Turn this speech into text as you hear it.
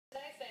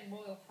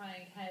royal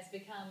prank has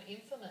become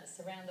infamous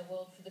around the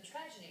world for the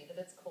tragedy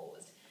that it's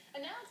caused.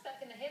 And now it's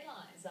back in the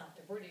headlines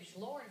after British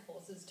law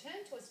enforcers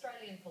turned to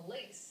Australian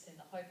police in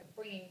the hope of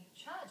bringing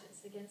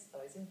charges against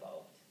those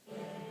involved.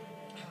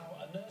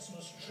 How a nurse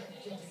was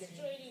tricked into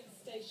Australian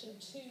station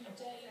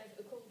today as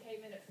the call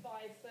came in at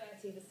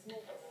 5:30 this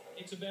morning.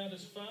 It's about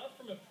as far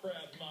from a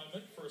proud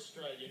moment for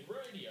Australian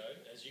radio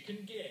as you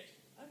can get.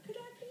 Could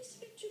I please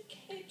speak to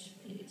Kate,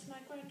 please, my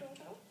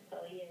granddaughter?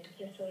 Oh, yeah,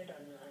 just hold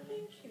on.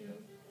 Thank you.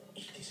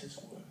 If this has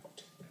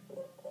worked,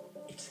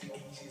 it's the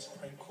easiest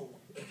prank call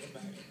ever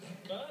made.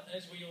 But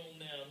as we all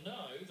now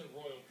know, the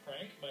royal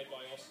prank made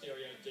by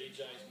Austereo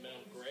DJs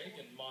Mel Gregg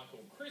and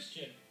Michael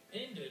Christian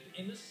ended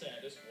in the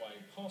saddest way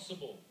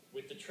possible,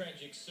 with the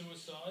tragic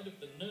suicide of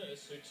the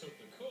nurse who took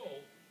the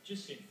call,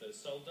 Jacinta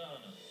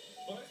Saldana.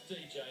 Both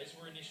DJs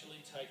were initially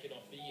taken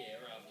off the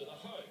air after the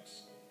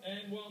hoax.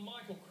 And while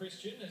Michael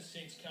Christian has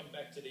since come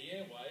back to the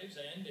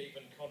airwaves and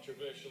even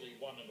controversially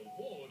won an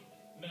award,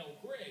 Mel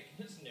Gregg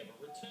has never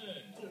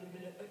returned. Not a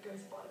minute that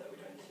goes by that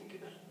we don't think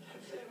about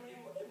her family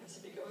and what they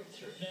must be going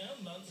through. Now,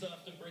 months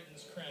after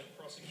Britain's Crown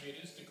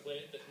prosecutors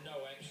declared that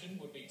no action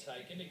would be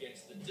taken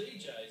against the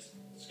DJs,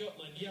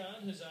 Scotland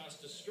Yard has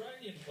asked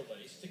Australian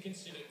police to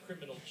consider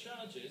criminal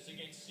charges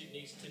against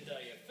Sydney's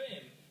Today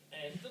FM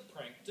and the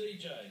prank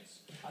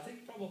DJs. I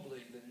think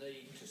probably the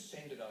need to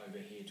send it over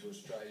here to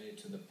Australia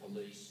to the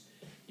police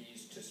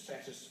is to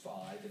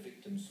satisfy the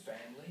victim's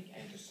family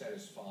and to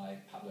satisfy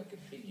public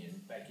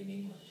opinion back in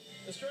England.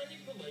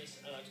 Australian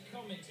police aren't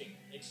commenting,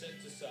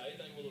 except to say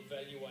they will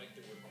evaluate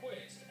the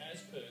request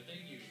as per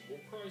their usual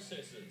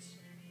processes.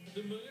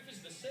 The move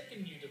is the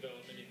second new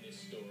development in this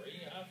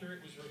story after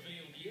it was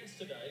revealed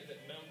yesterday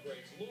that Mel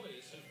Gregg's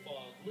lawyers have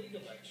filed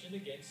legal action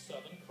against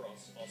Southern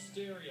Cross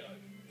Austereo.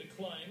 The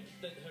claim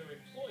that her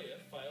employer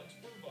failed to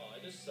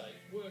provide a safe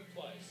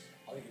workplace.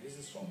 I think it is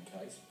a strong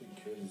case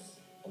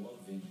because a lot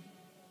of the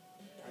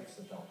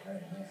pranks that they're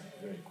carrying out are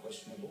very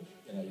questionable.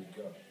 You know, you've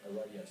got a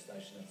radio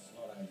station that's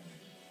not only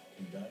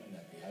condoning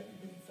that behaviour,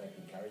 but in fact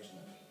encouraging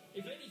it.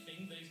 If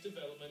anything, these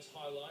developments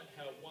highlight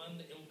how one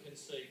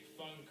ill-conceived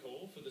phone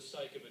call for the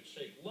sake of a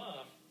cheap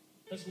laugh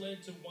has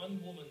led to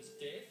one woman's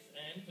death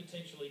and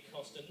potentially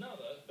cost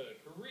another her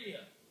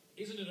career.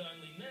 Isn't it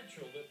only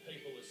natural that